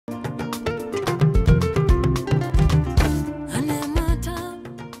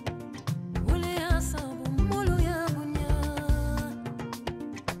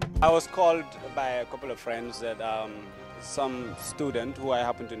I was called by a couple of friends that some student who I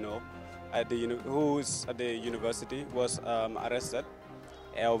happen to know at who's at the university was arrested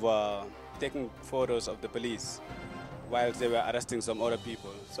over taking photos of the police whilst they were arresting some other people.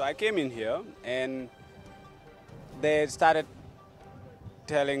 So I came in here and they started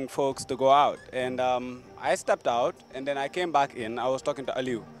telling folks to go out. And I stepped out and then I came back in. I was talking to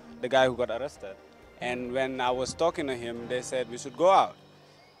Aliu, the guy who got arrested. And when I was talking to him, they said we should go out.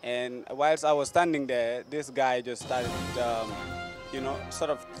 And whilst I was standing there, this guy just started,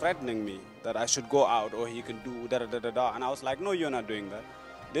 sort of threatening me that I should go out or he can do da da da da da. And I was like, no, you're not doing that.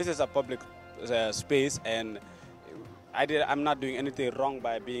 This is a public space, and I'm not doing anything wrong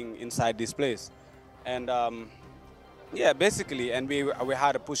by being inside this place. And yeah, basically, and we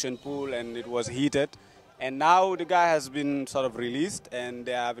had a push and pull, and it was heated. And now the guy has been sort of released, and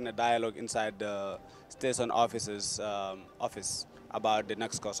they're having a dialogue inside the station officer's office about the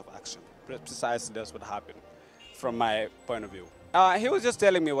next course of action. Precisely that's what happened from my point of view. He was just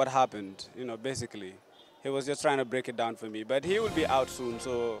telling me what happened, basically. He was just trying to break it down for me. But he will be out soon,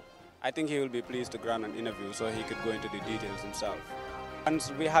 so I think he will be pleased to grant an interview so he could go into the details himself.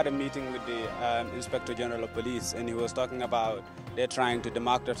 Once we had a meeting with the Inspector General of Police, and he was talking about they're trying to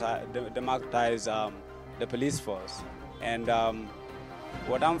democratize the police force. And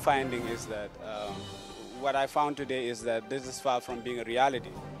what I'm finding is that what I found today is that this is far from being a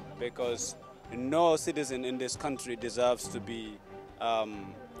reality, because no citizen in this country deserves to be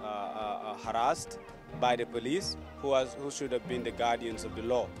harassed by the police, who should have been the guardians of the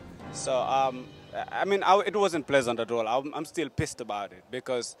law. So, it wasn't pleasant at all. I'm still pissed about it,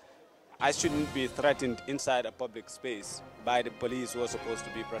 because I shouldn't be threatened inside a public space by the police who are supposed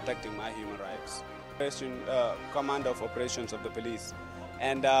to be protecting my human rights. Commander of operations of the police.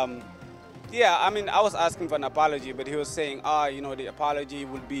 And yeah, I was asking for an apology, but he was saying, the apology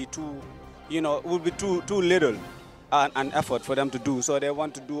would be too little an effort for them to do. So they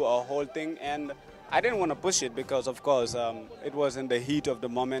want to do a whole thing, and I didn't want to push it because, of course, it was in the heat of the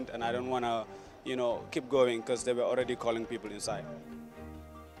moment, and I don't want to, keep going because they were already calling people inside.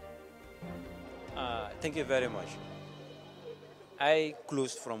 Thank you very much. I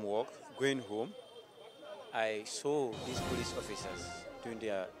closed from work, going home. I saw these police officers doing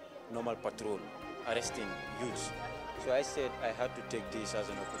their normal patrol, arresting youths. So I said I had to take this as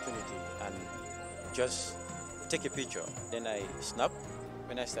an opportunity and just take a picture. Then I snapped.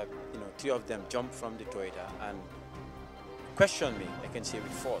 When I snapped, three of them jumped from the Toyota and questioned me, I can say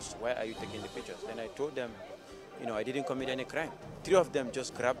with force, why are you taking the pictures? Then I told them, I didn't commit any crime. Three of them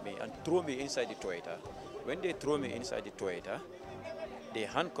just grabbed me and threw me inside the Toyota. When they threw me inside the Toyota, they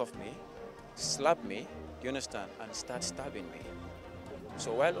handcuffed me, slapped me, you understand, and start stabbing me.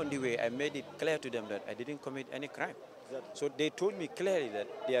 So while on the way, I made it clear to them that I didn't commit any crime. So they told me clearly that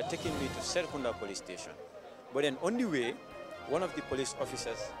they are taking me to Serkunda police station. But then on the way, one of the police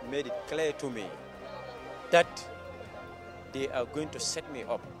officers made it clear to me that they are going to set me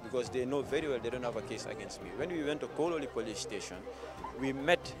up because they know very well they don't have a case against me. When we went to Kololi police station, we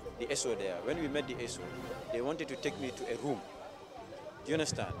met the SO there. When we met the SO, they wanted to take me to a room. Do you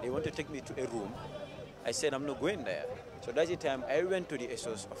understand? They wanted to take me to a room. I said, I'm not going there. So that's the time I went to the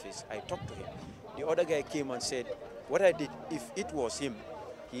SO's office. I talked to him. The other guy came and said, what I did, if it was him,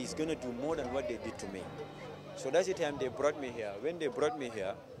 he's going to do more than what they did to me. So that's the time they brought me here. When they brought me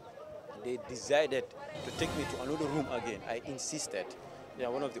here, they decided to take me to another room again. I insisted.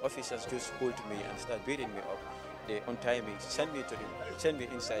 One of the officers just pulled me and started beating me up. They untied me, sent me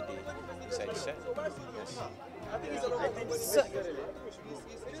inside the cell. Yes.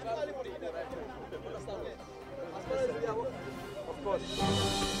 Of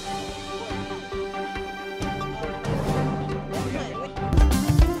course.